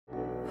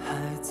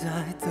在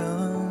等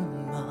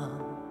吗？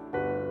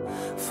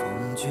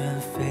风卷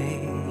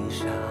飞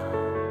沙，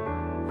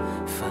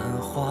繁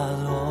花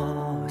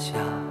落下，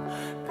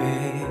背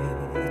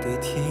对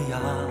天涯。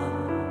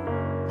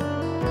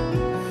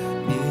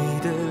你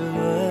的轮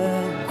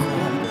廓，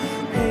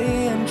黑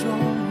暗中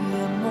淹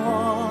没，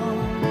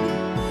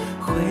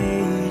回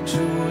忆住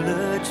了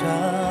差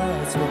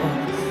错，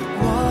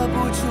握不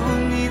住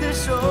你的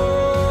手。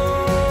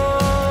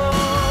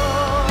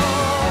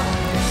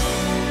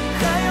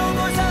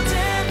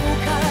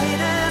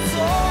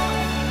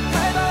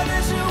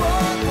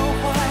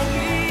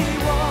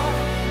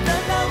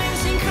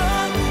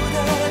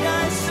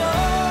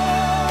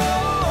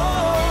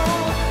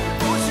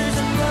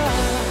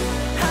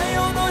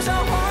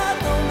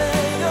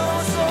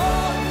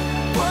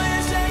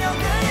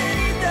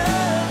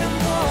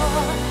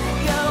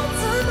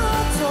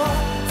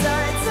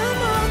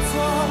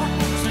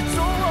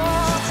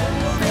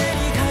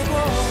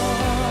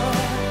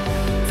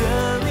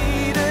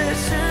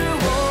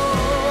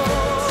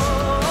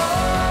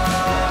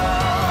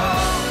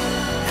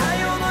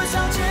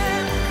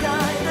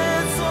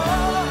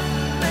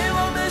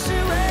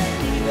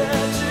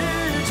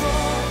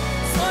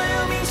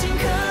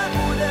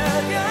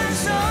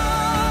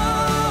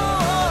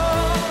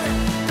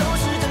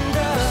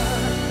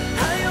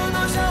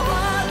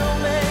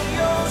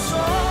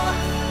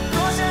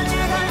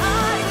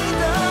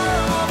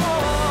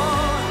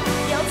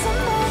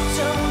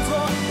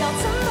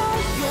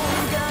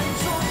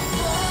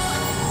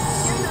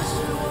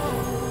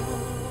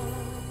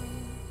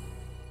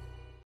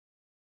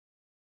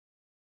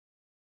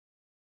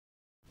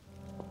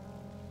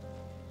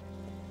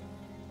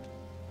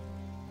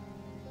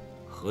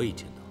 何以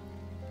见得？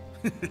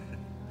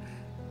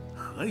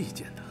何以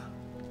见得？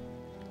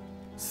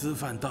私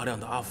贩大量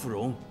的阿芙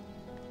蓉，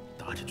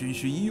打着军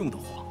需医用的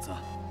幌子，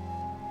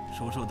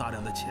收受大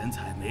量的钱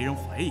财，没人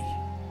怀疑，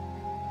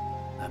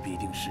那必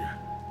定是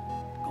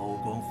高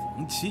官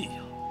皇戚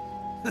呀！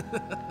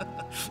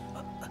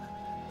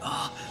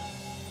啊！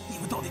你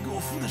们到底给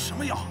我敷的什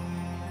么药？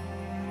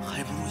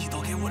还不如一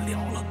刀给我了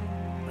了。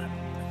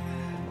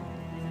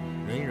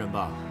忍一忍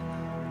吧，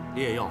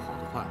烈药好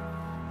得快，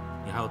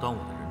你还要当我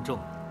的人证。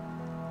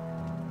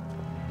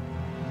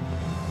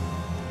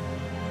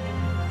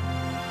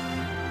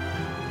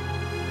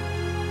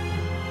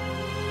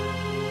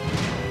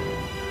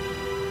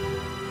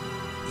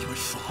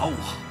 耍我！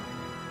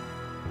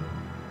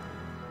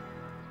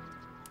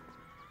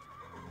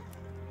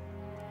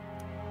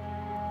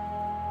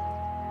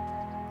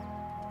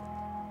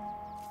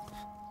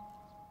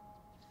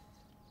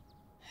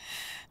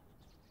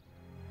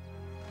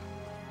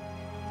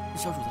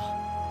小主子，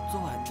昨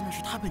晚真的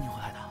是他背你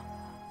回来的。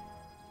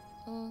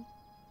嗯。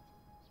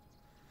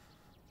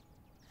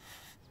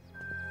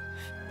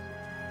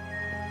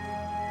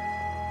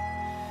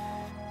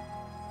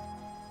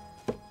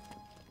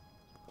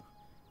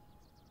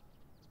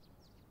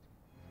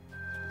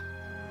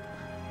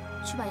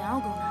 去把羊肉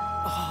给我拿来。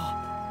好。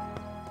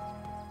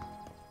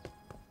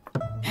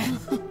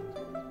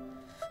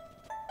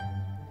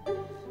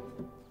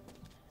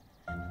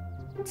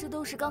这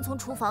都是刚从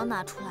厨房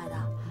拿出来的，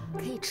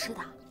可以吃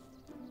的。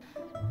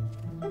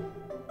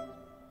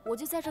我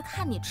就在这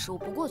看你吃，我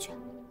不过去，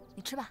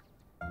你吃吧。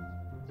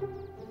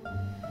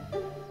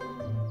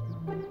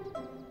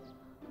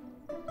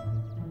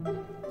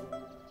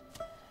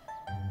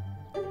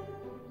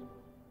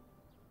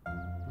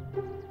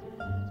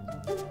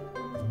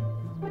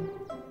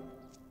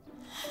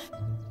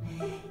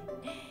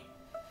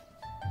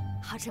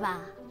好吃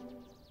吧？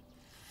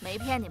没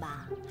骗你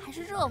吧？还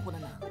是热乎的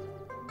呢。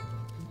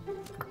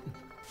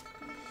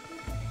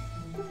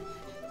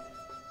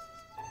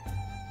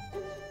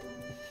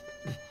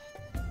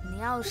你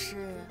要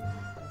是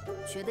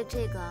觉得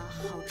这个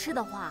好吃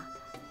的话，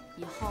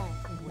以后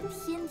我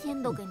天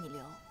天都给你留。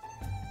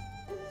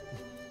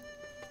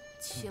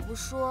且不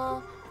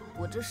说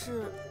我这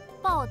是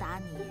报答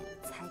你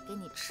才给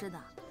你吃的，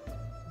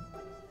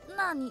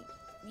那你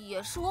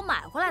也是我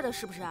买回来的，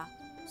是不是？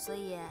所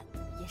以。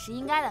 也是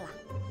应该的啦，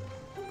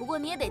不过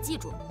你也得记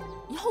住，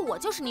以后我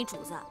就是你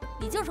主子，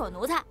你就是我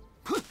奴才。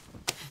哼！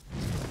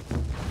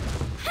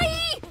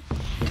嘿！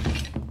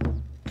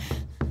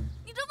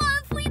你这忘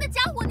恩负义的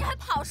家伙，你还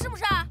跑是不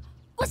是？给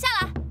我下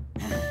来！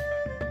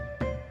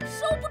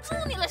收不住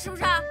你了是不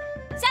是？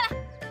下来！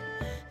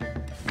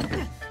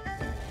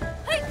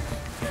嘿！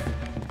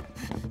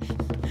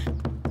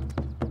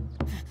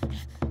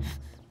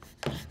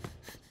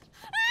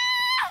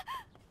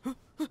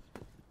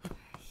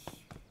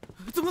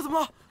怎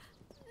么？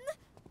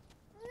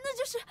那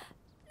就是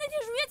那天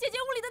如月姐姐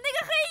屋里的那个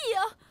黑影。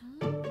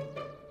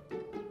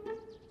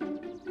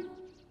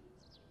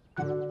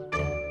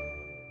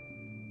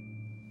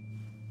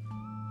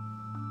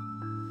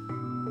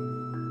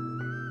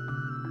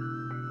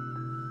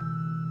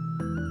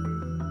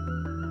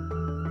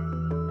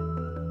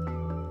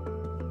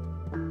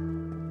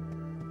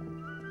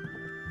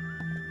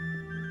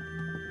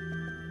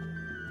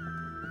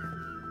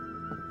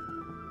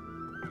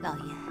老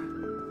爷。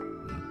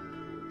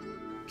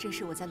这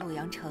是我在洛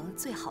阳城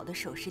最好的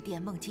首饰店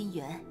梦金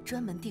园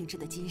专门定制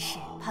的金饰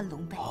攀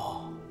龙杯。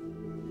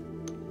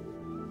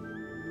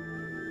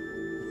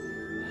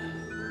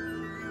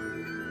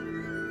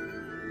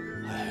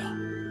哎呀，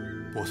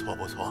不错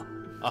不错，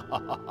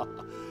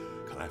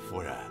看来夫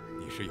人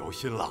你是有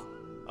心了。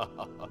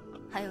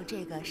还有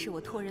这个是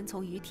我托人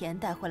从于田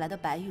带回来的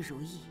白玉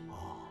如意，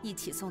一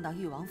起送到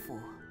裕王府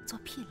做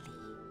聘礼。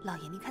老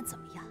爷您看怎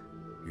么样？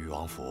裕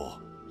王府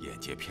眼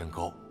界偏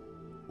高，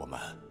我们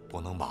不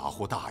能马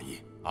虎大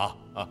意啊！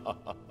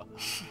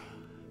是。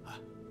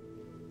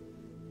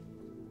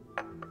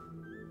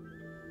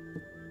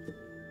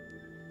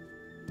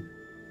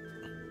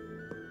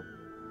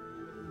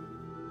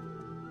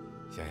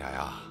仙雅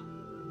呀，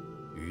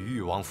与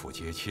裕王府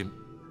结亲，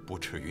不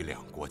迟于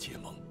两国结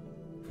盟。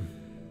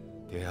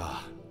爹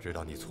呀，知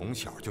道你从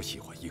小就喜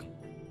欢鹰，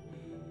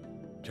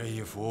这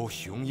一幅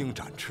雄鹰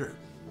展翅，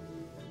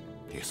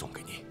爹送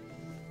给你。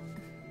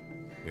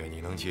愿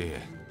你能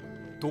借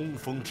东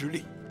风之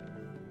力，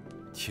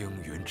青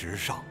云直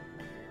上。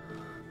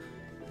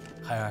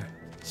孩儿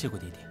谢过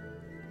爹爹。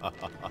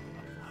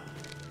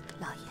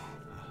老爷，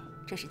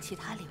这是其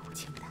他礼物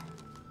清单。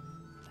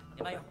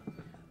您慢用。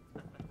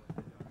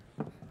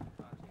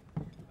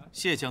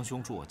谢江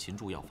兄助我擒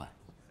住要犯，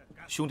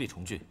兄弟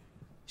重聚，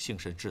幸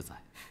甚至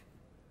哉。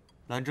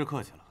兰芝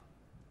客气了。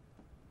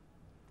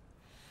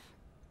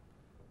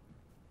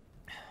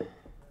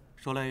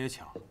说来也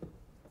巧，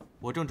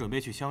我正准备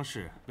去乡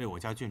试为我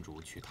家郡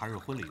主取他日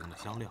婚礼用的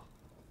香料，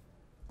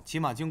骑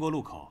马经过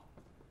路口，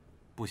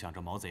不想这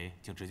毛贼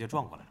竟直接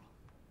撞过来了。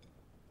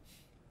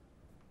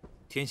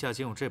天下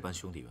竟有这般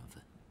兄弟缘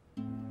分。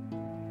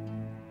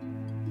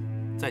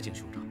再敬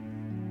兄长，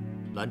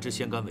兰芝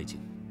先干为敬。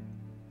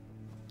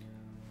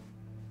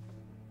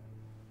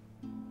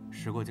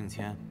时过境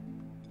迁，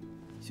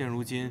现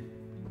如今，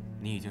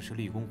你已经是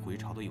立功回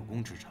朝的有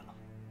功之臣了。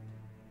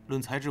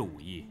论才智武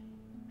艺，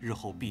日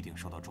后必定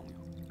受到重用。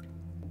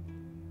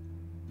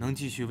能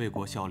继续为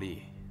国效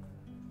力，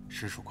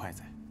实属快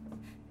哉。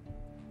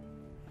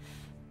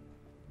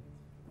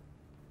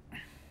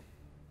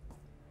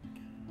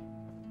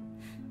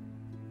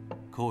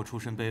可我出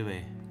身卑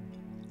微，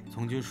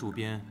从军戍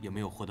边也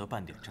没有获得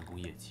半点战功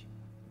业绩，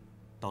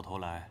到头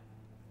来，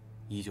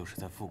依旧是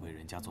在富贵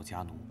人家做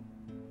家奴，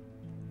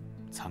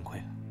惭愧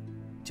啊！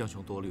江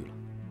兄多虑了，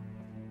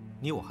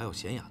你我还有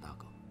贤雅大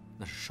哥，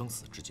那是生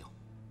死之交，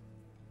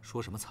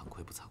说什么惭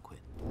愧不惭愧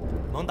的？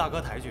蒙大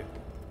哥抬举，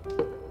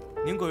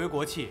您贵为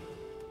国戚，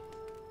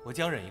我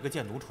将忍一个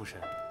贱奴出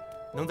身，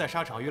能在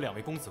沙场与两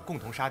位公子共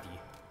同杀敌，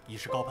已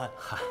是高攀。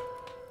嗨，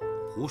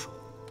胡说！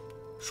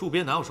戍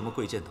边哪有什么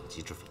贵贱等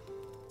级之分？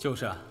就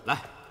是啊，来，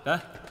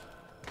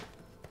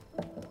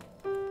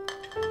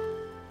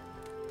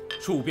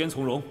戍边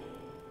从容，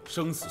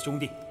生死兄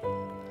弟，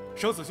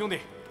生死兄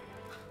弟，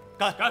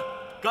干！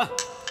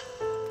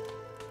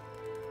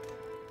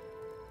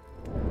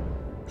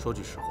说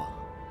句实话，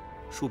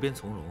戍边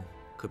从容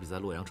可比在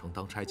洛阳城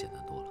当差简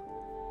单多了。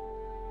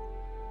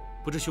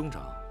不知兄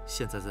长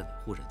现在在哪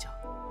户人家？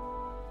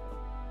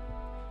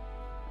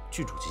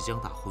郡主即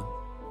将大婚，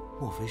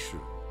莫非是？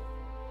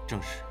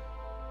正是。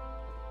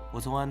我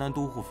从安南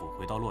都护府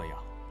回到洛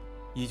阳，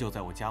依旧在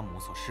我家母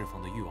所侍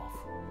奉的裕王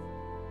府，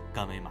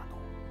甘为马奴。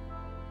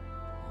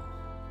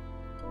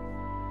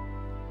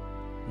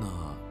那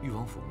裕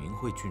王府明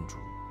慧郡主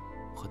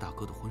和大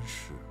哥的婚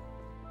事，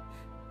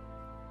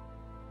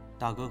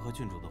大哥和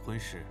郡主的婚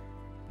事，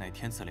乃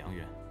天赐良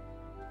缘。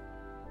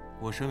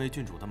我身为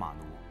郡主的马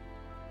奴，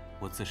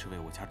我自是为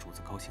我家主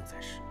子高兴才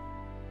是。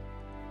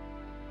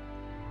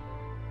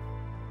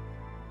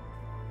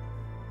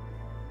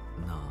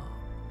那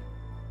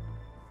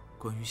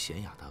关于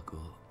贤雅大哥，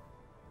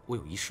我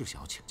有一事想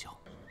要请教。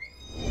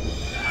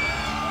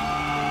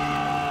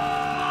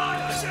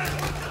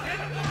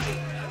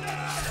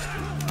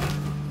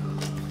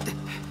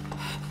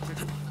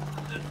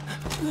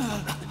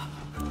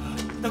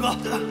大哥，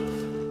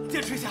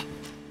坚持一下！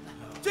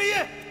军医，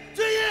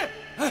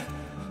哎，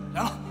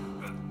来了！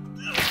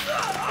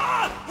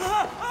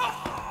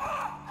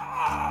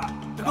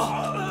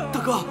大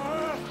哥！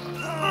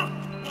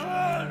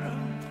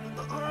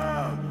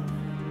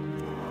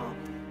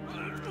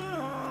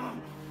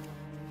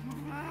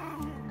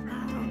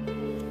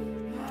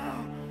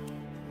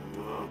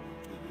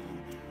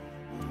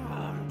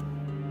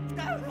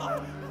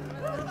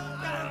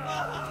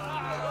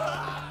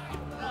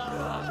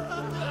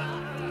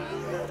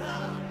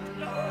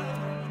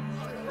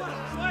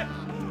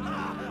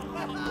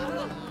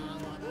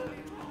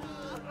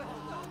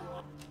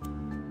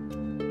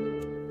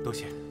多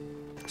谢。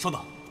稍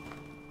等，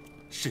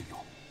慎用，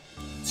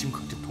轻可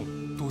阵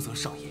痛，多则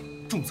上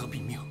瘾，重则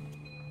毙命。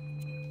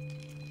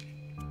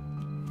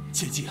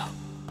切记啊！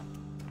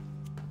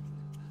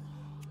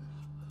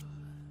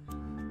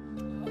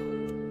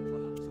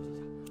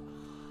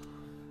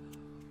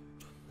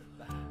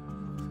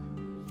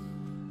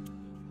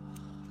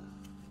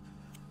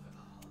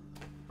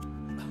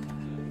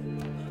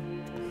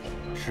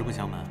实不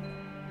相瞒，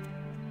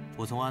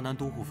我从安南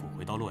都护府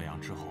回到洛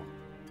阳之后，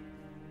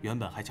原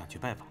本还想去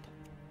拜访他，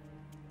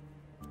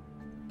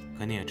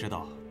可你也知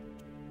道，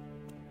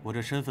我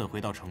这身份回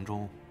到城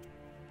中，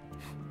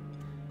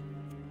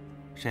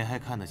谁还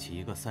看得起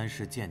一个3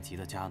世贱籍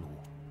的家奴？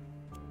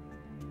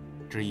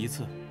只一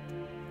次，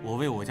我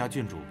为我家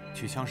郡主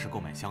去乡市购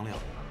买香料。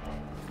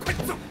快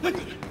走吧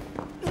你！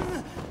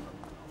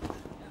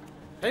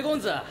裴公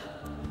子，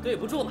对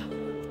不住了，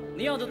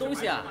您要的东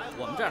西啊，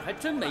我们这儿还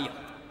真没有。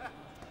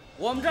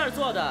我们这儿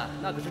做的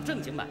那可是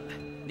正经买卖，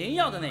您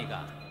要的那个，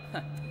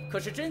哼，可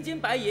是真金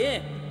白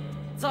银，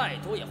再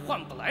多也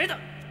换不来的。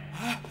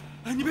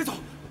哎，你别走，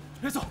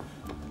别走，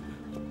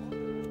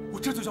我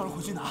这就叫人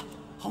回去拿，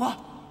好吗？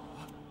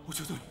我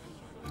求求你，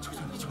求求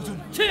你，求求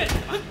你！去，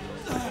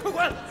快滚，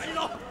赶紧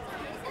走！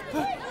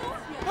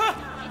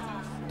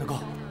大哥，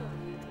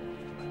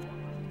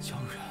江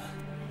远，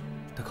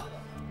大哥，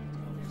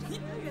你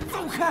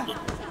走开！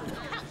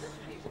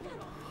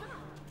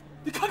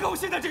你看看我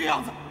现在这个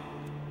样子，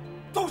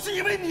都是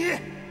因为你！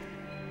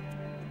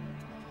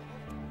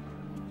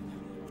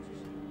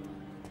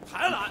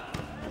还懒，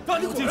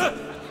让你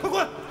滚！快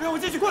滚，让我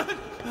进去，滚！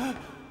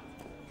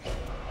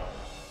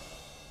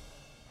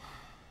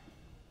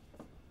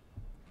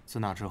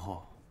自那之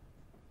后，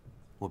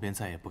我便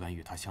再也不敢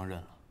与他相认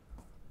了。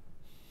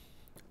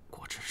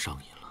果真上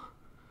瘾了。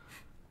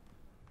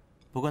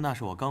不过那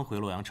是我刚回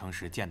洛阳城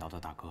时见到的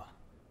大哥，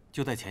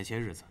就在前些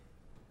日子，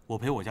我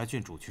陪我家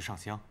郡主去上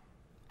香，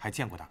还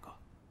见过大哥。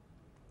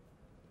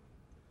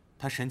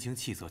他神情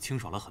气色清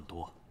爽了很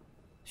多，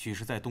许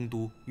是在东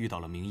都遇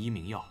到了名医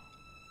名药，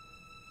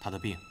他的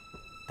病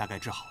大概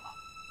治好了。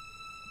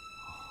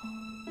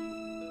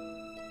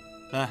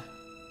来，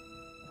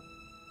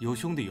有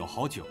兄弟有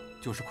好酒，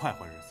就是快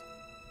活日子。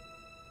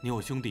你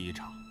我兄弟一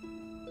场，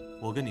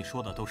我跟你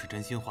说的都是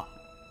真心话，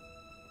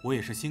我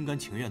也是心甘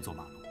情愿做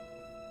马奴。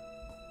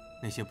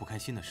那些不开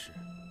心的事，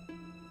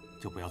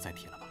就不要再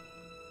提了吧。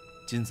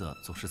金子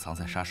总是藏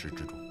在沙石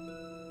之中，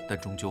但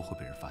终究会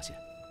被人发现。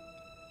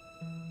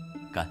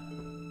干，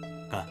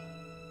干！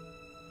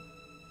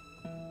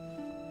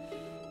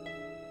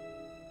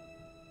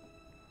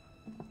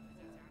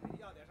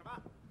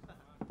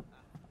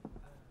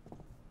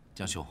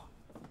江兄，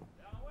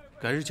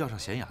改日叫上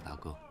贤雅大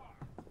哥，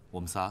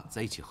我们仨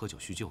在一起喝酒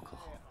叙旧，可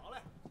好？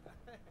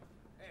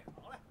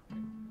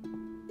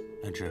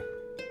兰芝，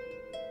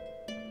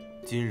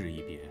今日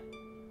一别，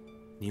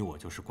你我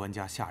就是官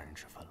家下人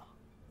之分了。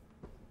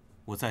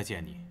我再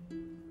见你，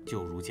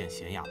就如见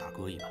贤雅大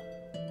哥一般，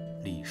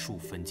礼数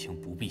分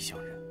清，不必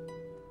相认。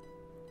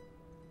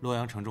洛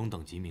阳城中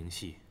等级明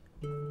细，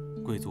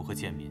贵族和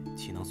贱民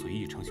岂能随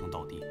意称兄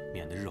道弟，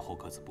免得日后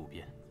各自不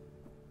便？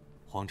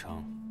皇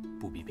城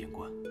不必边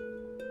关，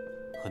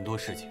很多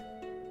事情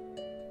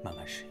慢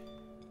慢适应。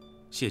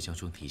谢将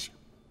军提醒，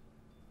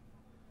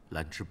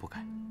兰芝不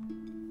改。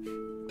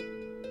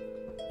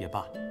也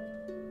罢，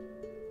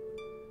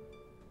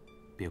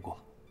别过。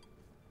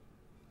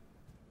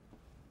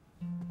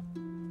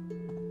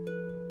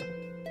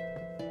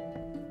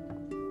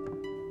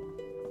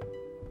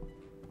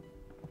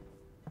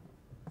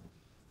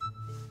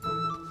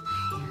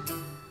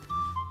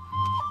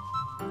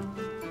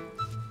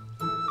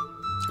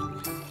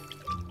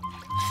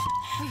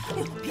哎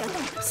呦，别动，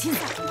洗澡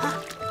呢！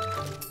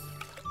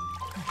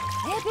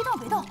哎，别动，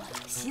别动，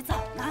洗澡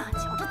呢，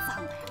瞧着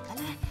脏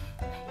的呀！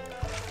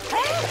来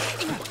来。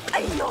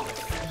哎呦，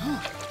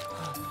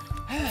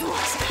坐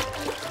下。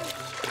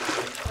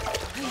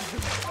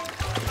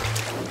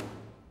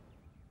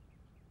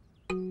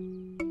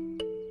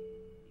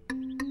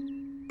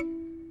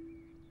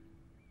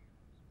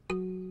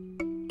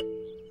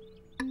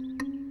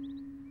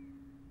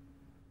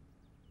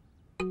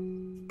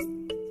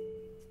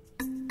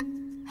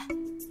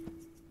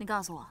你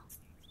告诉我，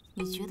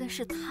你觉得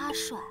是他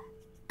帅，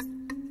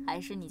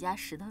还是你家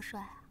石头帅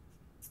啊？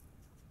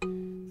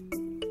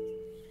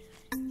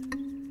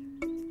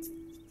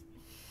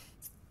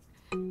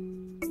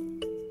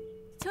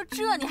就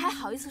这你还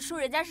好意思说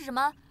人家是什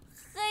么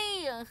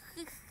黑人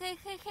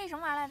黑什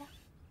么玩意儿来着？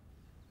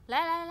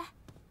来，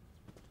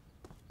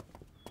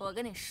我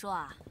跟你说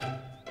啊，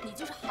你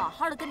就是好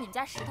好的跟你们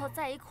家石头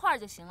在一块儿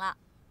就行了，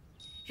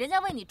人家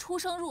为你出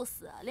生入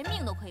死，连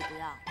命都可以不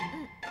要。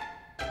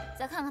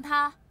再看看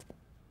他，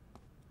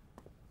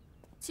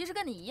其实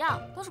跟你一样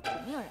都是苦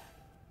命人，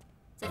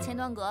在千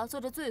端阁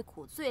做着最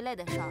苦最累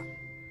的事儿，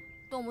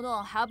动不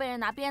动还要被人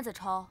拿鞭子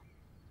抽，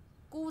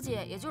估计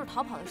也就是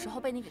逃跑的时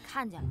候被你给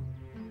看见了。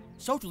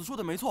小主子说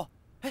的没错，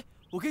哎，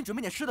我给你准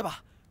备点吃的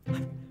吧，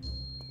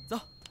走。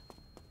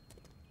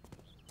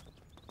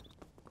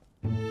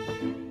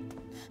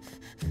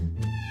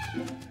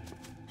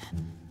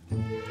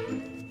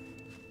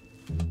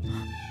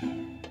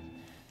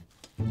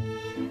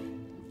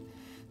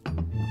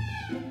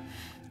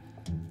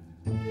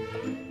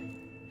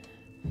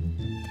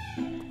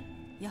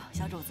哟，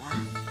小主子啊，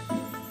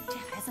这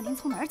孩子您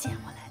从哪儿捡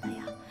回来的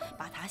呀？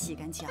把它洗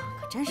干净，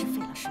可真是费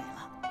了水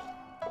了。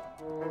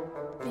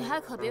你还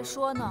可别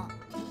说呢，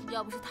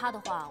要不是他的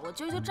话，我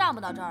今儿就站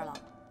不到这儿了。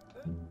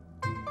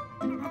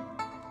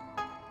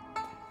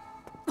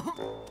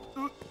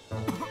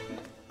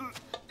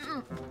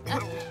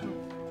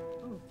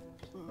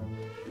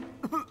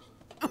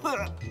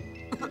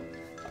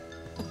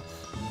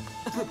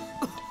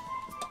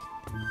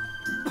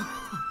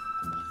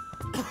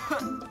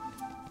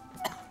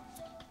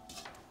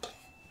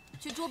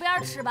去桌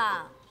边吃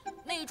吧，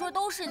那一桌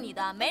都是你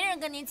的，没人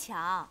跟你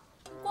抢。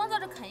光在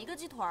这啃一个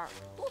鸡腿儿，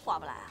多划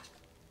不来啊！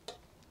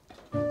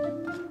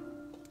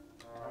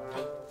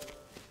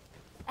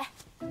哎，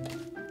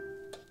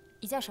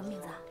你叫什么名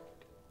字啊？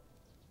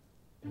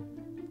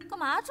干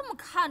嘛这么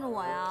看着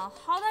我呀？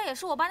好歹也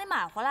是我把你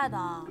买回来的。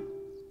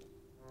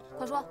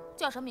快说，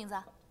叫什么名字？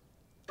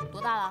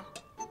多大了？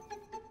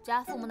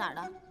家父母哪儿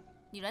的？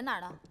你人哪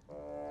儿的？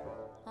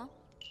啊？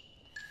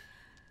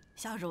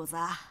小主子，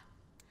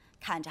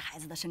看这孩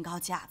子的身高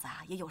架子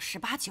也有18、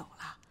19了，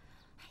哎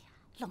呀，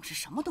愣是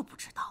什么都不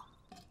知道。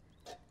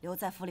留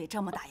在府里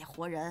这么大一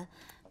活人，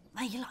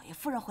万一老爷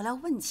夫人回来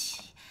问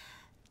起，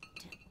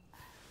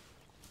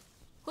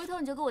回头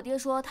你就跟我爹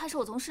说，他是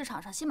我从市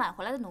场上新买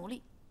回来的奴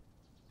隶，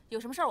有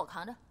什么事儿我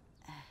扛着。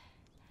哎，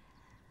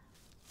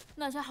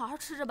那先好好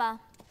吃着吧。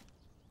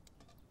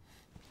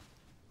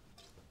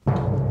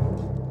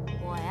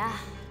我呀，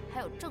还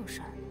有正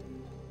事儿。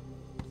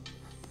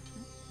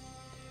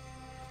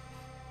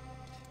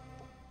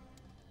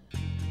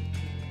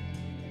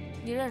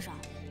你认识啊？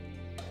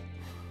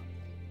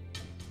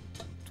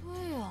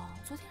对呀，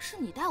昨天是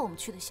你带我们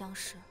去的相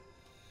识，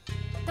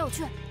带我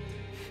去。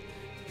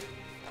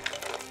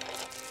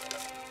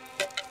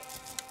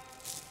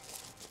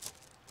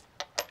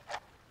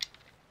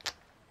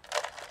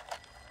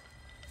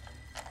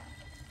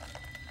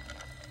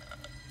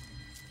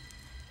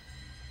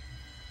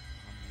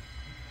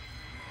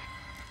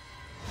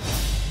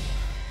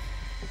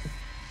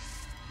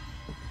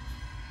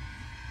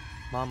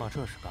妈妈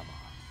这是干嘛？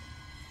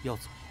要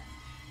走？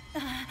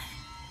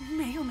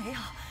没有，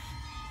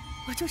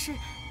我就是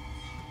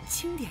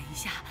清点一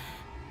下。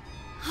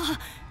啊，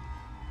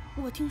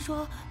我听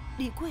说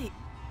李贵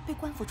被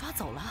官府抓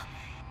走了，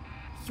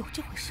有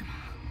这回事吗？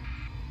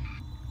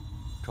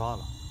抓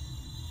了。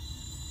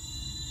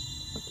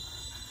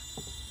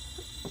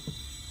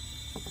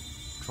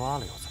抓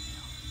了又怎么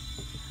样？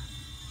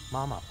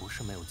妈妈不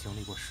是没有经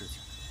历过事情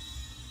的人，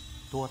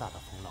多大的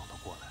风浪都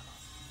过来了。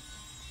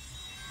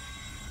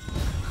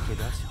这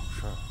点小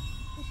事儿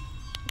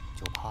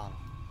就怕了？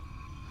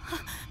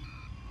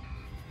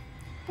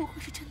不会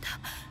是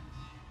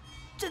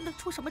真的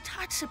出什么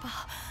差池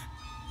吧？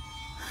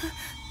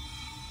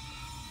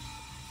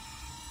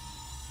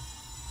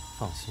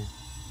放心，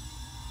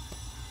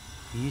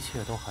一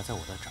切都还在我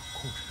的掌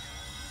控之中。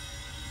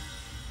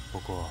不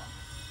过，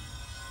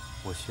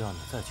我需要你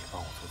再去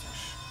帮我做件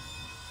事。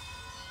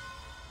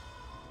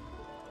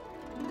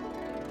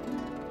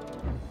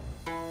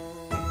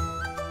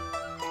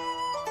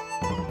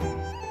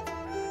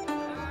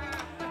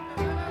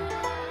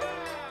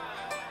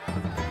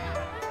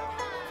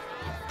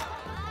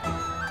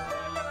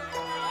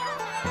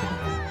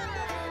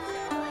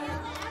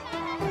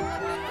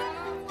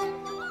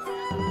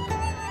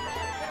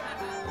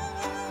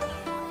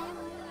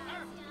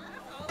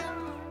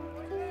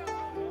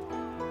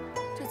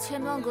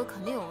千砖阁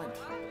肯定有问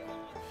题，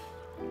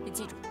你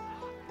记住，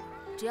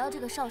只要这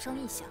个哨声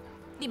一响，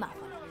立马回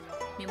来，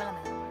明白了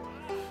没？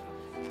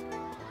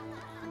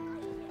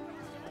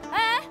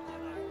哎，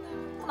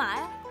干嘛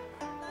呀？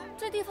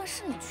这地方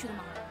是你去的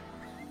吗？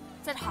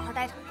在这好好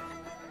待着，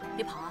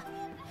别跑啊！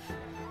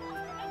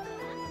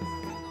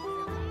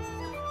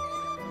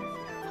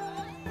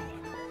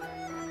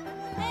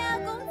哎呀，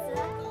公子，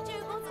这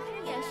位公子可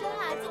是远生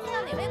啊，今天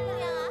要哪位姑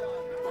娘啊？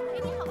我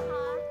陪你好不好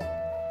啊？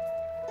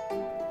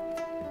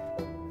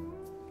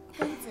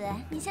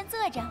你先坐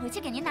着，我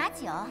去给您拿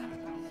酒。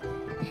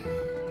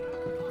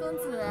公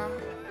子，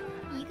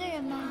一个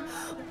人吗？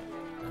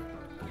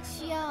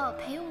需要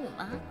陪舞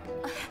吗？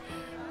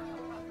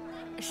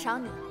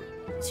赏你了，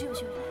去吧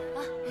啊，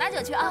拿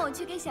酒去啊！那我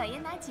去给小爷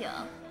拿酒。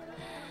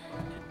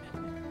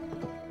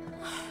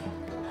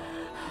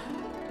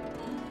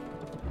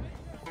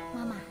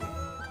妈妈，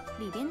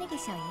里边那个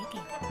小爷给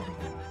的。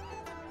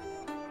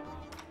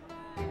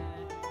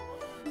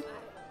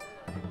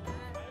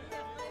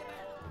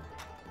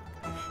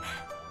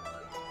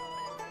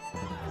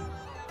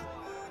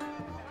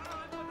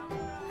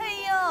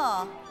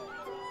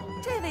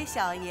这位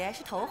小爷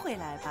是头回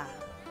来吧？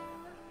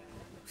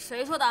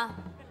谁说的？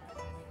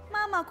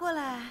妈妈过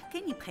来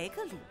给你赔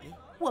个礼，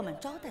我们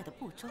招待的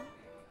不周。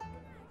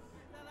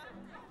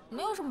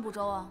没有什么不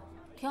周啊，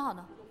挺好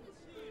的。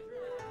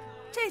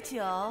这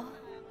酒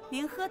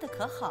您喝的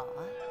可好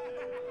啊？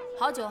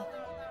好酒。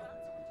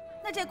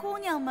那这姑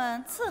娘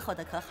们伺候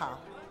的可好？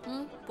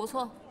不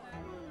错。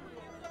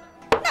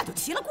那就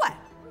奇了怪了，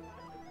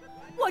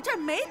我这儿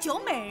美酒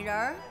美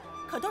人，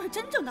可都是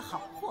真正的好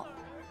货。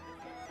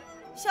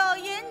小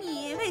爷，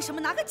你为什么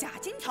拿个假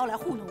金条来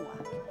糊弄我？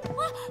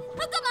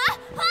干嘛？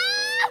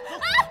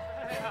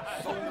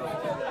走，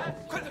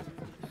快点！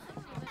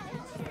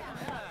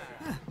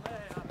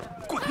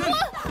滚！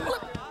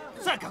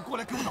再敢过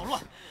来给我捣乱，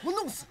我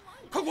弄死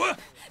你！快滚！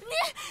你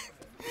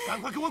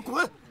赶快给我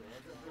滚！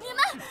你们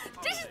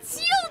真是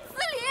岂有此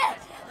理！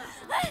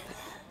哎，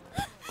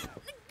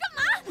你干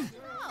嘛？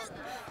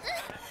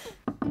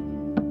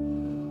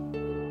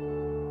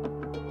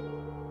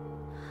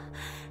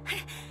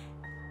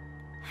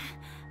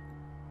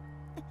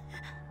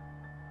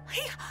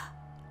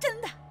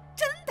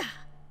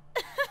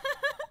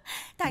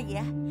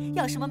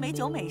要什么美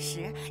酒美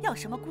食，要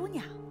什么姑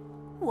娘，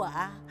我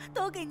啊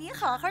都给您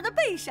好好的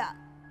备上。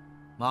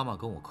妈妈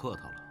跟我客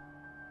套了。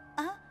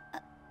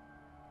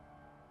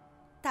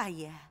大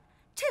爷，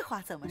这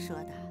话怎么说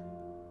的？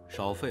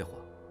少废话！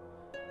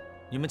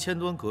你们千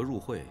端阁入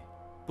会，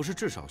不是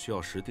至少需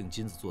要10锭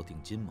金子做定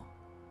金吗？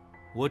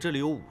我这里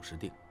有50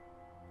锭，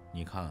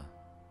你看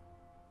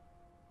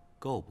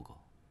够不够？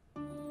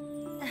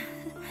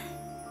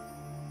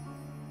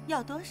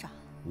要多少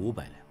？500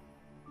两。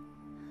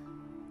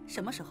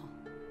什么时候？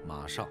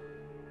马上。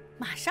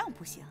马上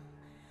不行，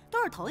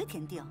都是头一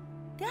天定，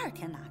第2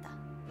天拿的。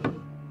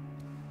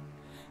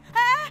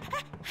哎，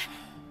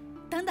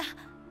等等，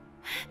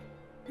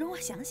容我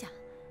想想。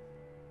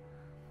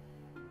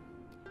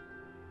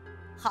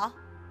好，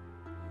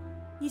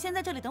你先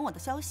在这里等我的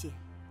消息，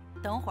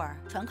等会儿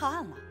船靠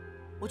岸了，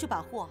我就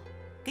把货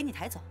给你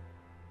抬走。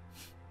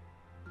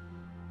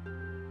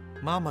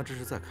妈妈这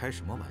是在开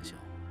什么玩笑？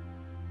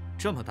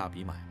这么大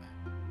笔买卖，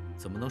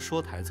怎么能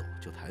说抬走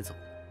就抬走？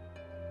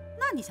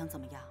那你想怎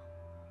么样？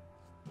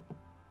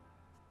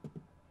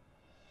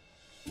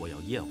我要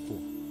验货。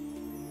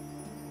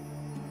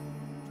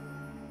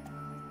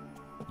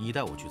你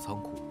带我去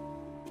仓库，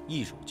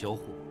一手交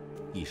货，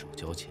一手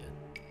交钱。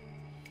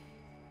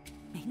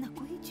没那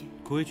规矩。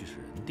规矩是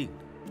人定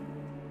的。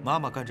妈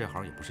妈干这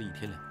行也不是1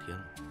天2天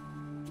了。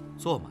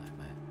做买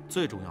卖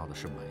最重要的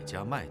是买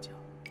家卖家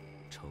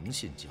诚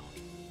信交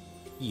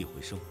易，1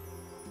回生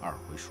，2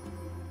回熟。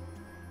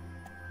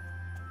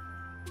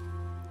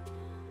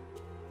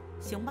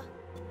行吧，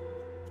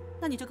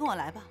那你就跟我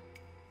来吧。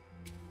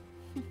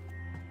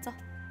走。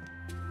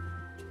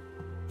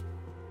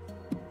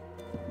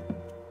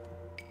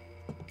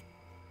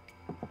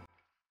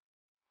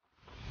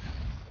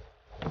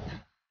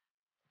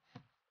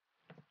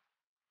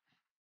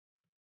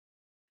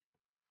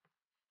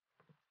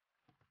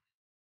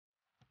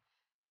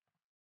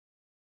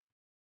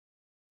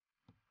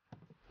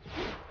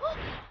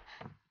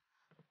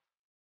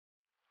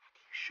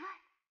帅。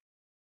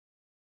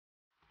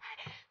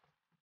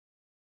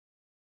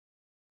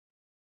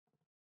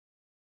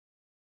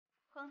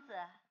公子，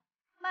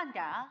慢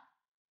点啊！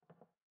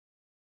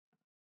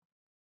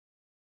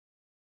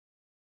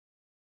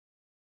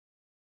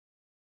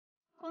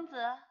公子，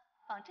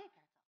往这边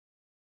走。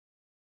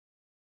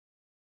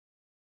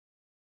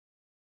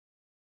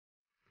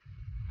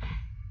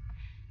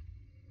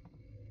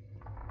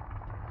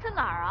这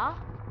哪儿啊？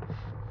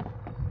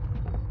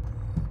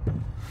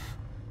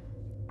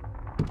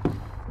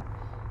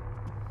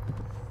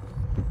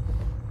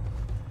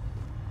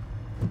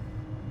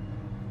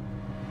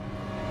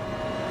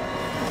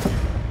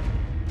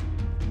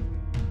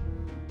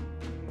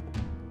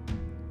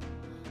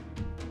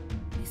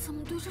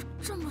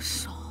这么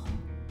熟，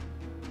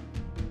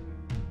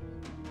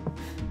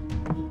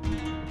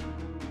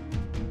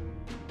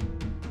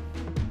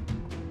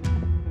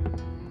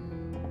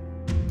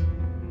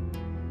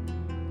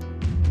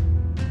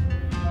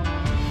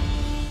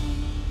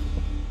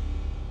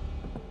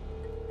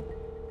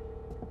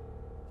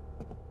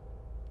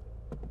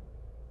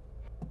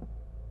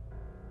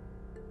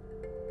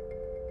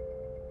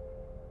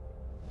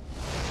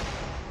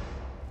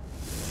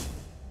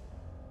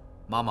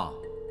妈妈，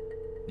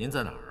您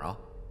在哪儿啊？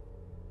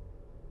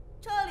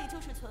这里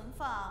就是存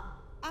放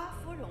阿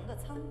芙蓉的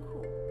仓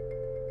库，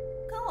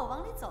跟我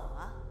往里走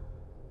啊！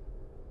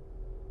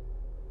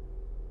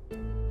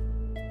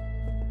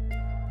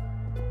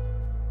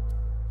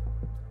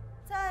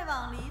再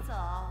往里走，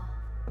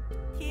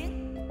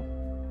停！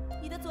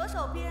你的左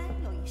手边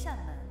有一扇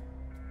门，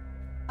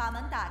把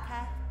门打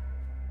开，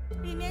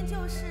里面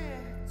就是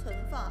存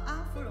放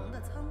阿芙蓉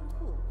的仓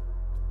库。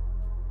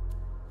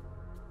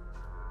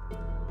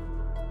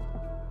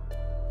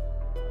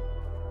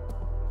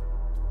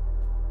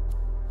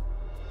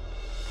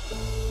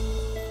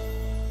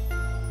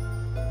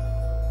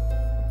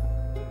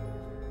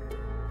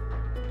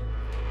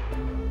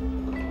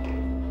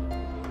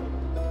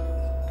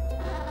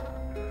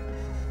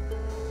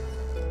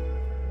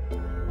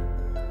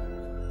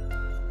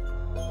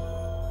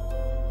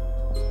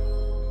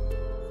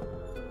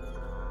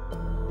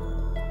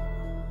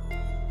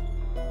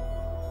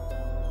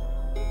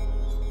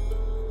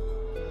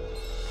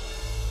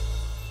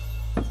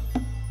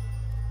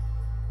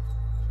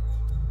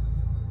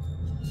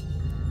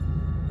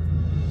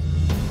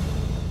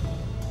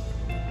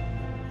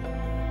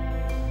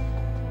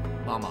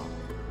妈妈，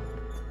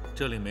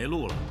这里没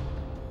路了。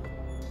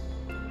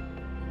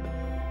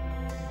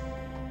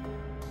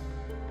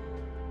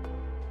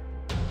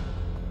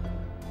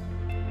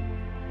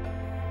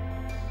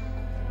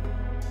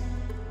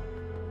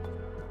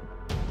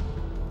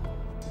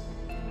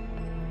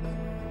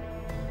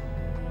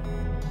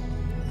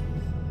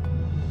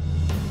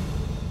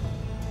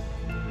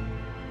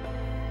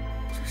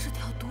这是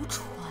条毒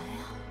船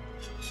呀！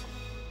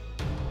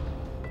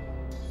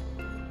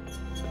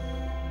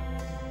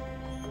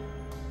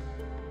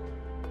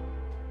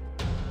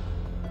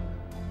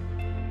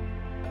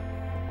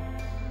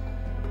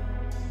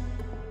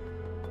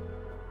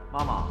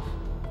妈妈，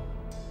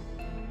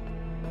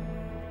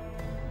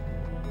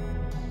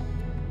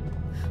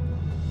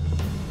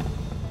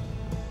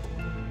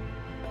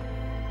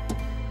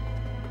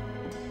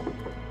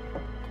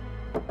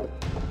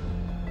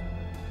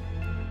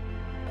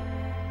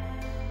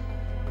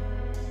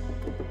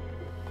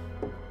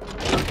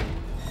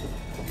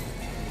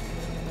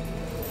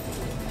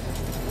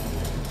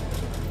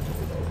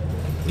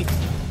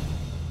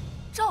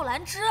赵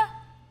澜之。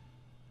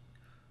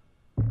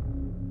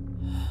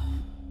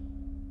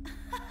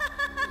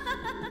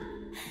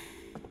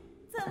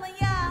怎么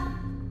样，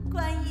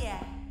官爷？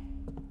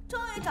终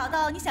于找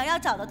到你想要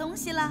找的东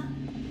西了，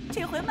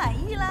这回满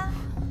意了？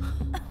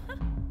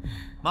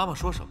妈妈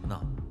说什么呢？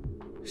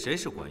谁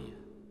是官爷？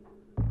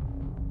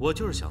我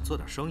就是想做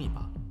点生意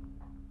罢了。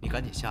你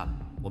赶紧下来，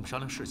我们商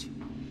量事情。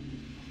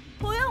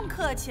不用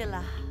客气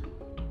了。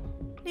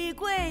李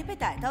贵被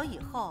逮到以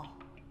后，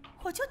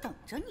我就等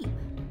着你们。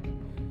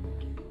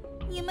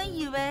你们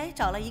以为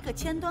找了一个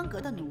千端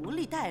阁的奴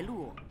隶带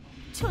路，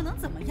就能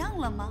怎么样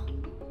了吗？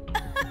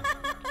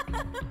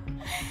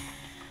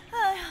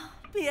哎呀，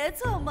别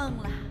做梦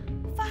了，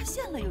发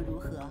现了又如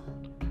何？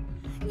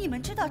你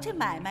们知道这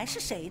买卖是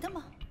谁的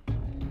吗？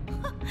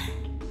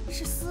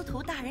是司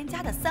徒大人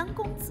家的三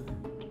公子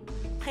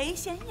裴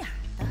显雅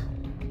的。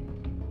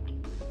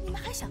你们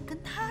还想跟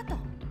他斗？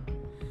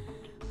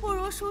不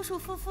如舒舒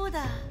服服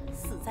的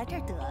死在这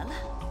儿得了。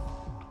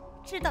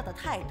知道的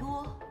太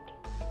多，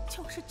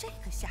就是这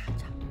个下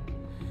场。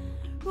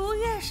如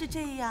月是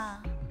这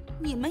样，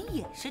你们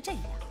也是这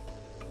样，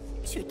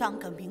去当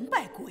个明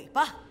白鬼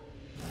吧。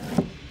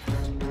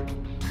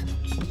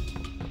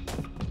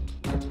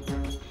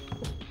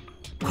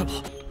快跑！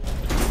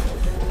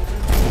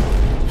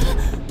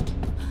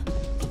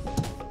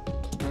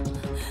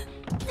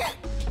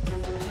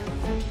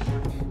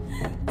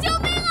救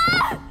命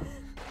啊！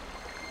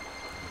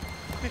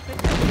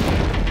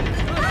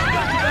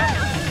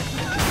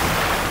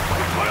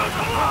快要成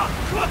了，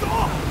快走！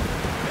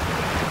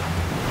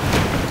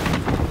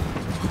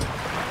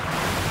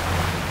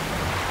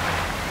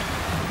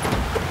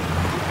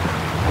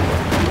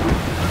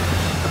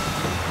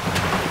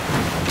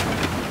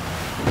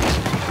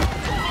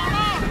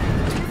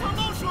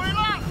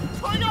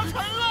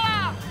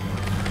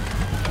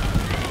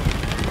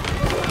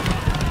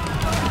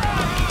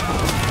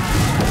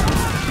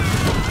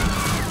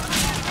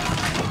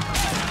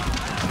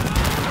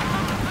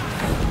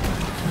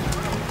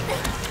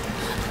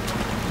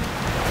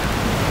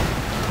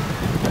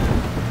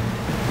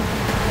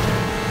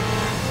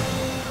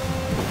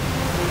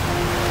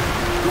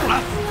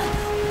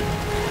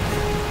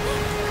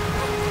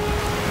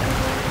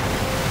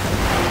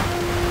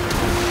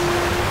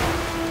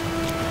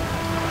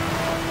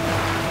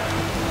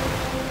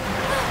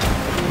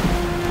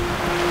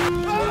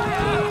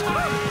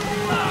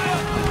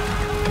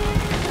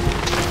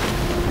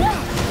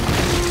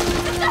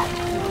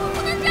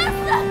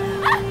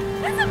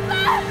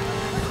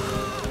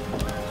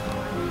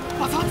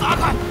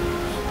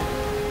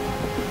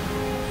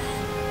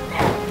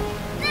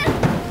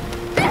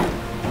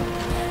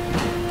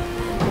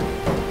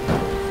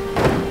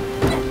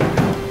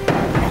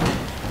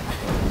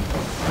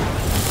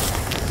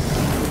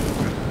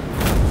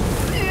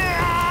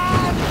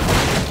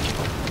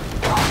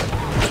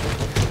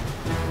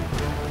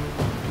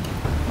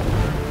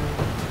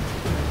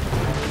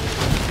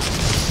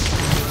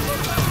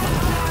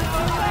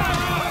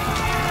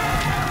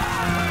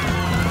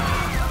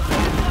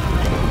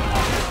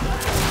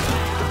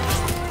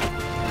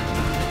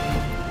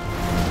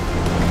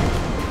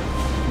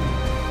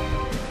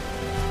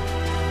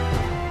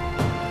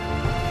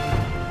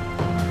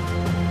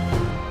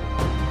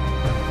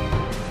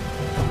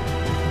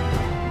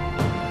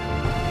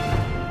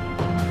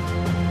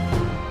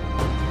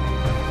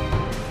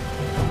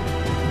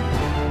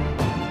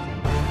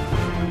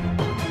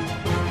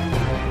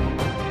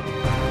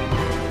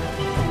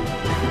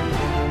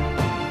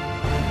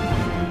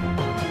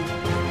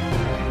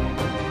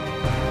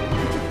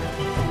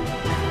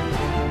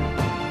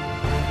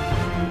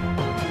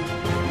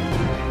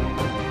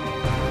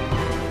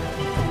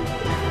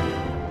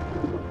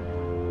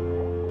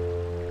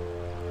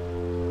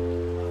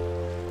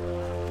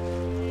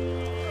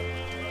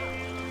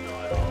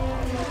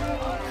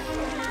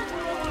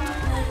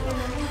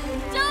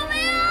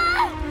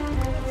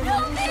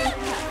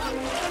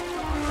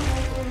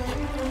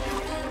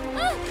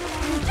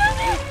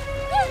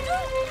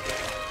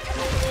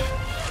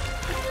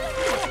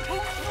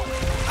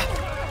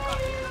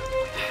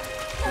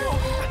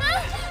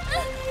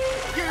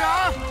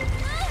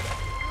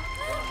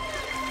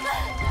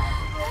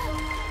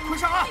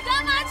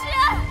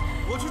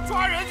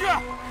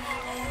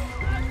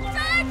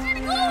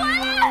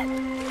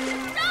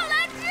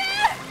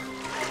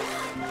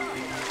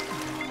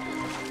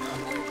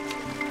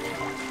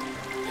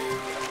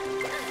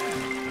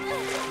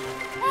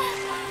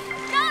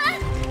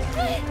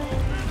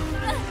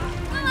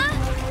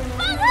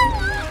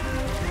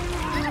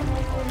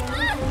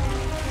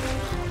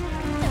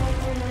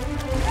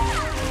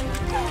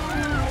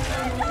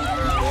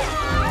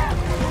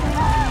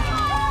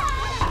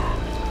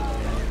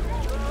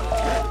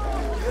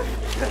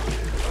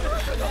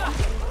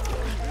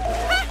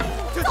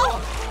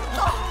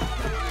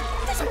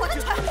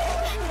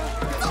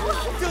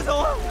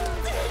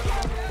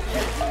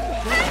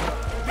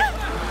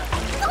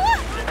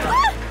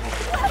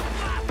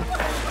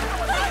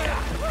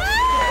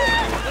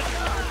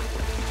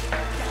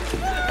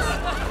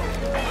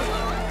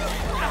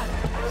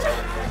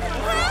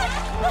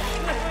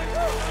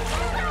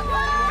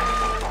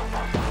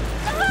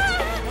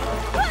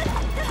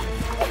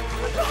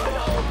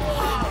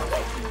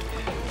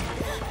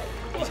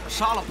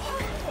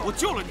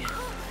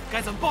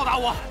该怎么报答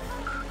我？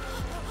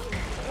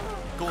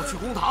跟我去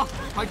公堂，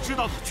把你知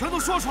道的全都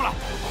说出来。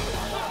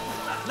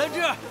兰芝，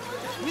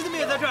你怎么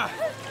也在这儿？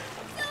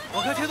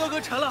我看天多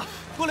哥沉了，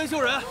过来救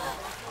人。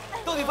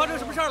到底发生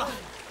什么事了？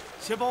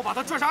先帮我把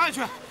他拽上岸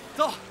去。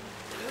走。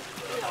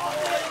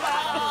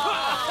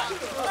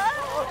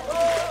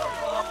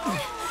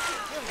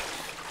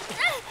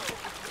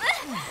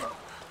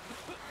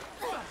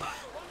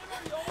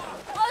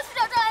我要去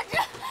找赵兰芝，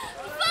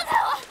你放开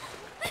我！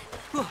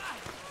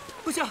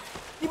不行，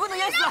你不能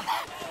淹死！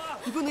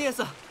你不能淹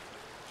死！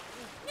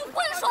你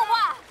会说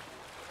话？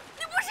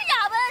你不是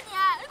哑巴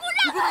呀你！你给我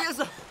让开！你不能淹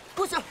死！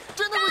不行，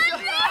真的不行！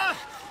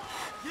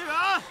叶远，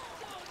兰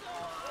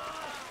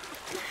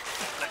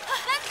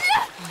芝，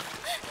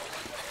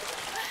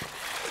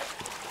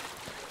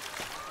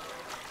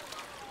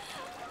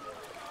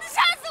你杀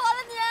死我了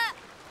你！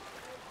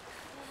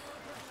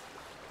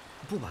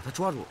不把他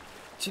抓住，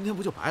今天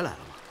不就白来了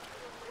吗？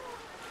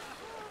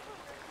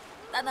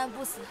大难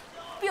不死，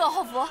必有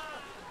后福。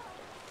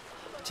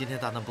今天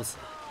大难不死，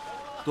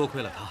多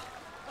亏了他。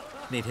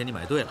那天你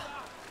买对了。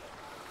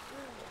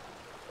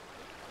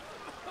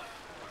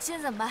现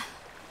在怎么办？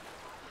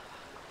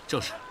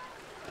正是。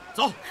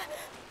走。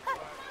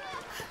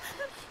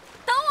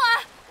等我！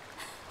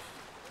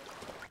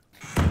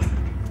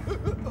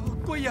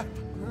郭爷，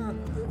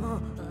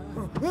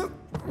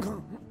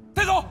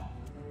带走。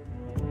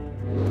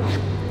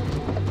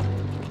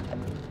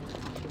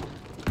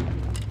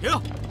停！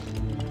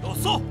给我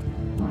搜！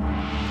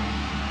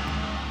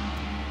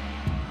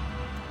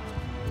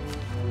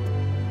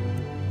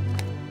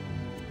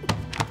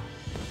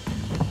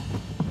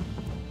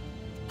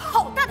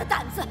好大的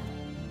胆子！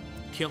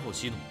天后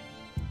息怒，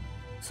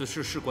此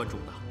事事关重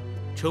大，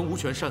臣无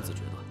权擅自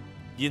决断，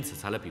因此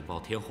才来禀报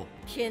天后。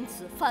天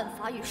子犯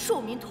法与庶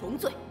民同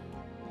罪。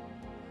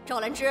赵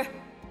兰芝，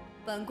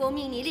本宫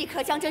命你立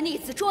刻将这逆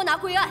子捉拿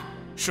归案。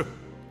是。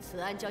此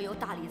案交由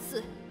大理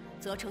寺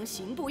责成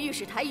刑部御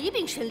史台一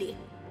并审理，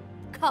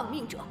抗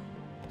命者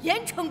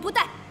严惩不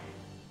贷。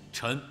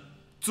臣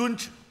遵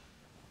旨。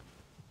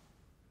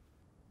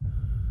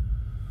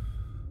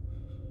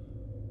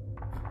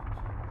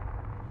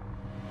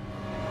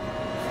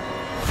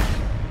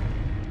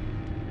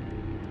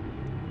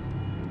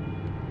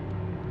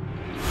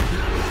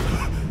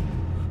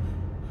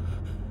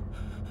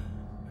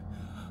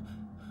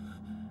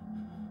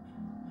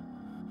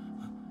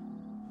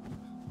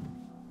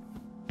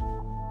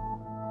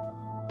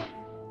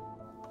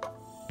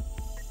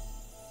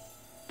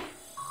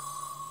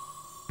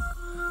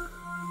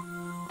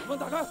门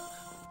打开！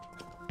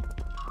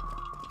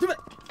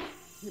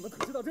你们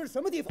可知道这是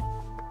什么地方？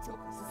这可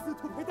是司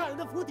徒裴大人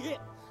的府邸，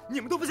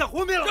你们都不想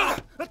活命了吗？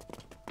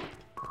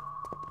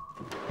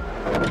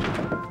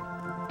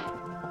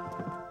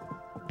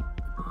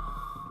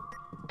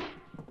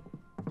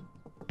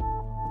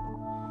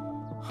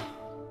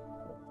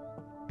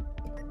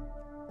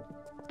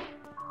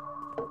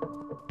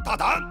大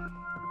胆！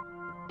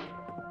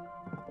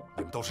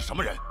你们都是什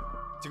么人？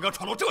竟敢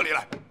闯到这里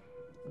来！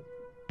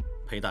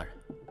裴大人，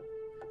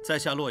在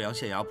下洛阳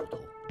县衙捕头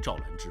赵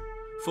澜之，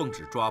奉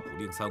旨抓捕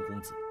令三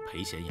公子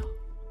裴贤雅。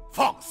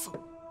放肆！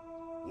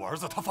我儿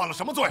子他犯了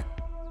什么罪？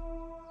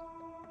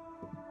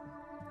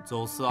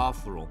走私阿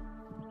芙蓉。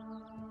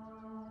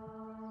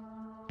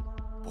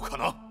不可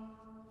能！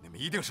你们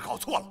一定是搞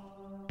错了。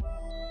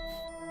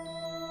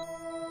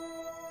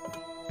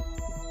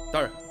大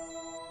人，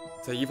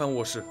在疑犯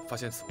卧室发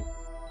现此物。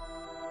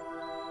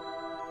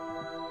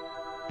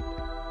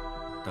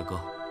大哥。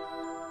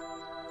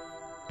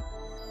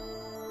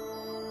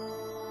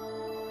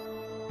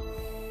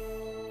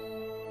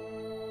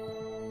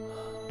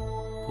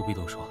不必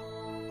多说，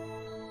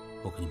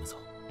我跟你们走。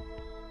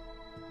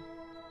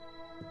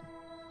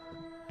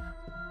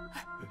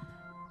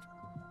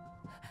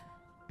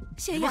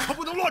贤雅，你们可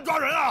不能乱抓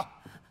人啊！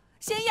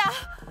贤雅，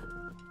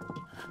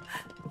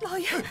老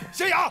爷，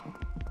贤雅，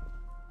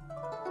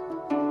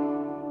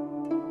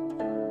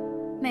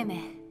妹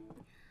妹，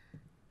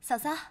嫂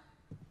嫂，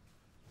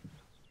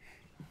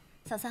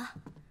嫂嫂，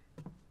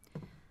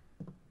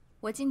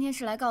我今天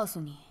是来告诉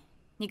你，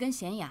你跟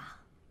贤雅，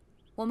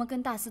我们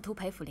跟大司徒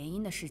裴府联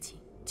姻的事情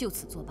就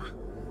此作罢。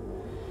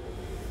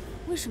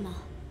为什么？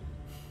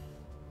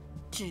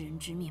知人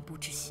知面不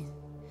知心，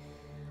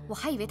我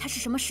还以为他是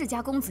什么世家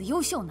公子、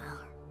优秀男儿，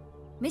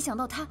没想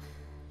到他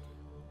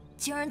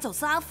竟然走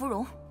私阿芙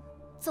蓉。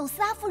走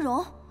私阿芙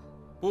蓉？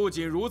不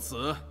仅如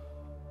此，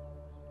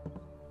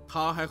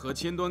他还和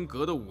千端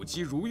阁的舞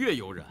姬如月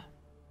有染，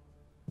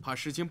怕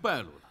事情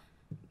败露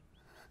了，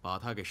把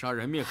他给杀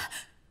人灭口。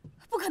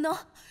不可能，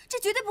这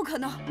绝对不可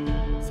能！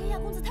贤雅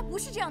公子他不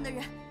是这样的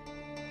人，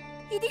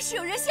一定是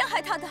有人陷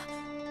害他的。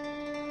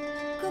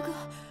哥哥，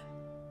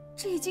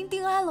这已经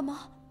定案了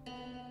吗？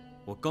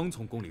我刚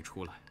从宫里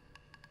出来，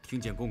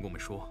听见公公们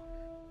说，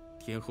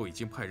天后已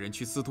经派人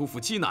去司徒府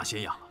缉拿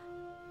贤雅了。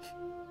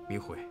明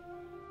慧，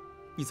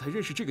你才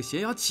认识这个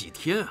贤雅几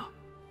天啊？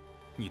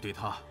你对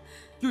她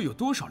又有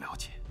多少了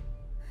解？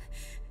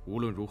无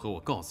论如何，我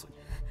告诉你，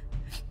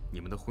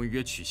你们的婚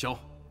约取消，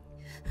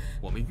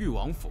我们誉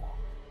王府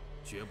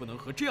绝不能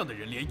和这样的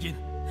人联姻。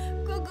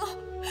哥哥，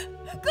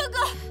哥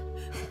哥，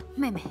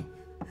妹妹，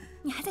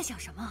你还在想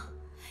什么？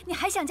你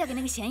还想嫁给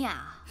那个贤雅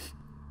啊？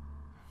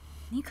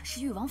你可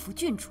是誉王府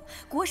郡主，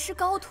国师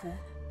高徒，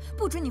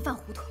不准你犯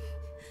糊涂。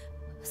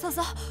嫂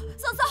嫂，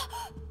嫂嫂。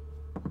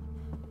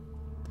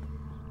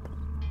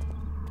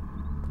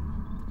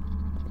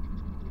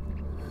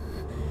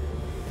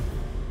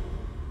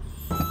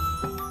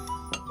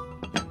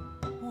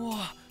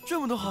 这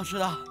么多好吃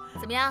的，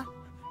怎么样？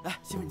来，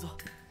媳妇你坐。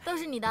都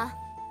是你的。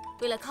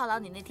为了犒劳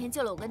你那天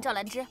救了我跟赵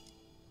兰芝，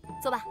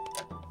坐吧，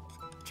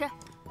吃。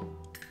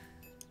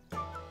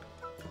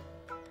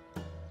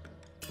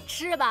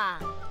吃吧。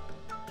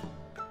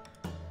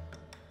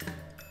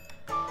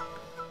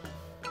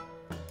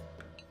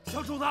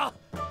小主子，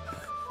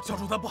小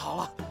主子不好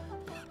了，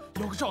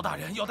有个赵大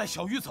人要带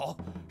小玉走，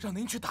让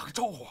您去打个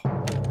招呼。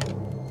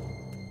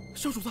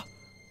小主子，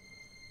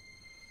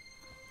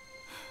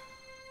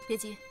别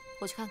急。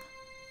 我去看看。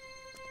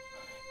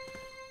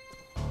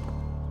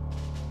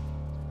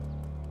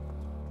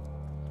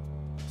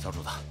小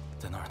主子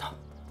在那儿呢。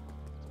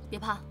别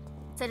怕，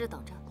在这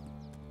等着，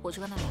我去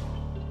跟他聊。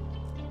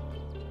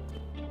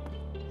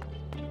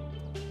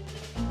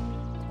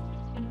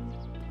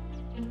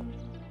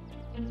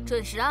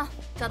准时啊，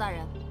赵大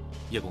人。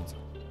叶公子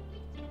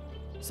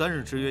，3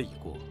日之约已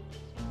过，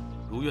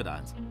如月的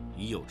案子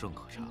已有证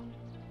可查。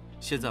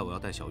现在我要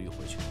带小玉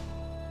回去，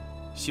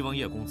希望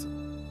叶公子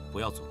不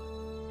要阻拦。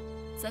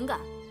 怎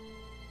敢？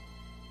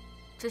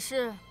只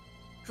是，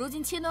如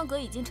今千端阁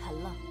已经沉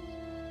了，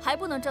还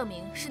不能证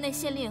明是那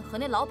县令和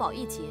那老鸨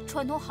一起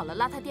串通好了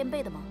拉他垫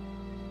背的吗？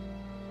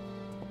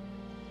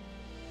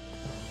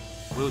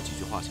我有几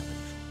句话想跟你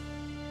说。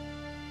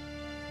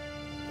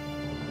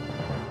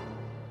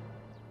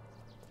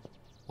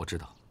我知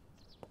道，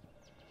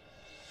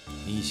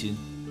你一心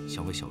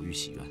想为小玉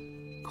洗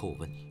冤，可我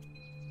问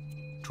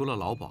你，除了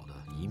老鸨的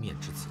一面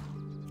之词，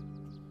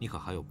你可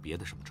还有别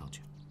的什么证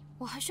据？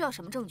我还需要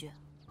什么证据？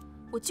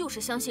 我就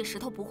是相信石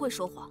头不会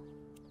说谎，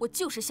我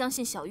就是相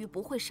信小玉不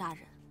会杀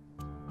人。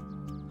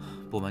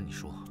不瞒你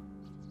说，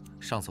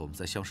上次我们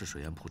在相识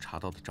水烟铺查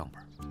到的账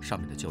本，上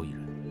面的交易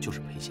人就是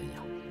裴贤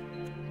雅。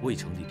我已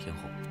成立天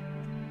后，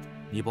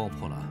你帮我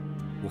破了案，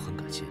我很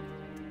感谢你。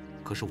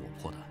可是我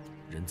破的案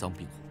人赃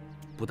并获，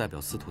不代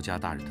表司徒家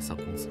大人的三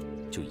公子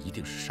就一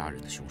定是杀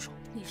人的凶手。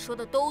你说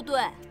的都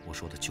对，我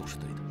说的就是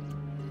对的。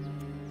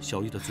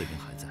小玉的罪名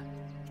还在，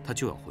她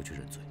就要回去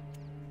认罪，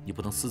你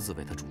不能私自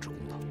为她主持公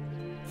道。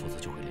 否则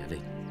就会连累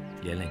你，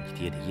连累你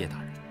爹的叶大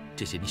人，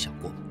这些你想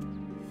过吗？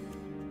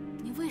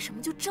你为什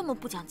么就这么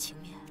不讲情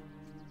面？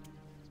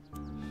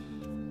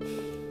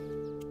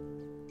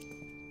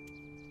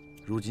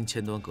如今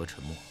千端阁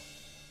沉没，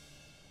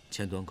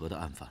千端阁的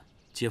案犯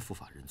皆伏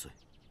法认罪，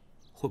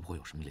会不会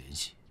有什么联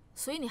系？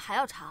所以你还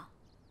要查？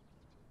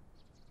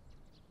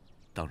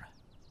当然。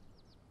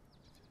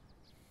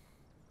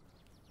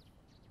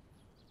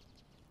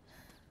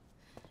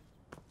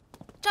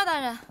赵大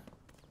人。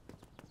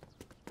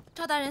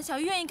 赵大人，小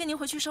玉愿意跟您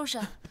回去受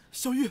审。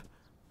小玉，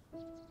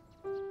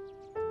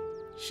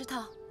石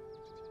头，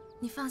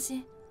你放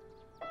心，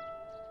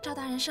赵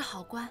大人是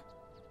好官，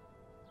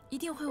一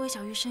定会为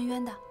小玉伸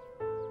冤的。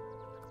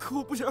可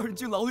我不想让你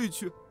进牢里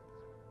去。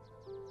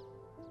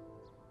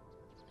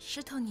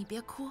石头，你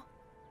别哭，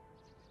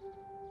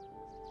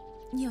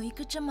你有一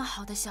个这么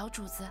好的小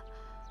主子，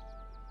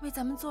为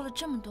咱们做了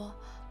这么多，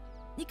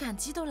你感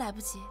激都来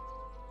不及，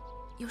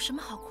有什么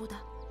好哭的？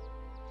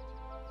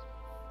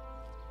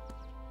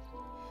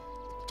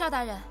 赵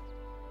大人，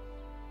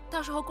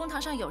到时候公堂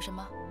上有什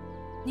么，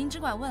您只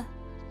管问，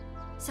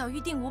小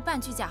玉定无半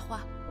句假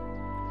话。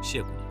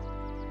谢姑娘。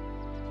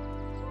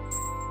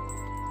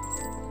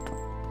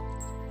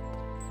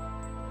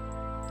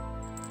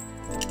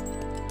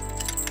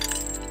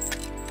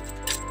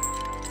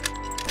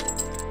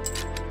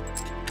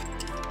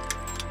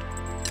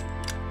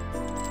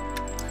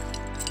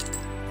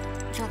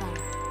赵大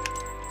人，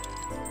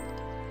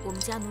我们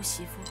家奴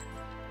媳妇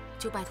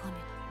就拜托你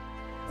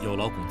了。有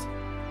劳公子。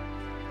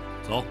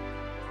 走。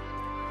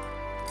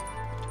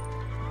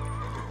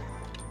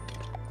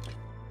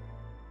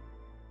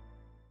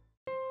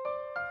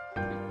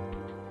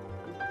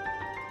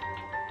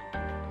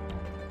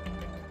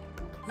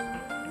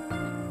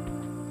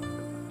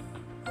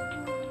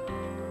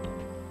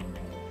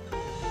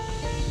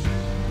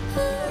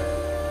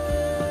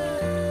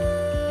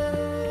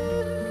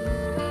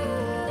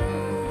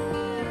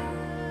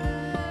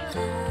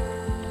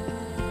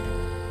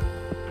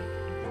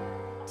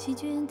席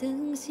卷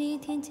灯熄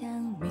天将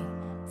灭，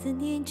思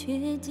念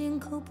却缄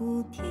口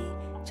不提。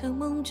长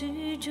梦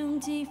之中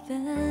几番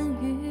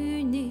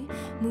与你，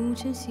暮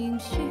成心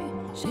绪，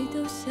谁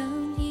都想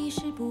一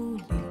时不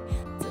离，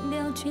怎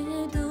料却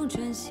都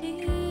转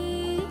心。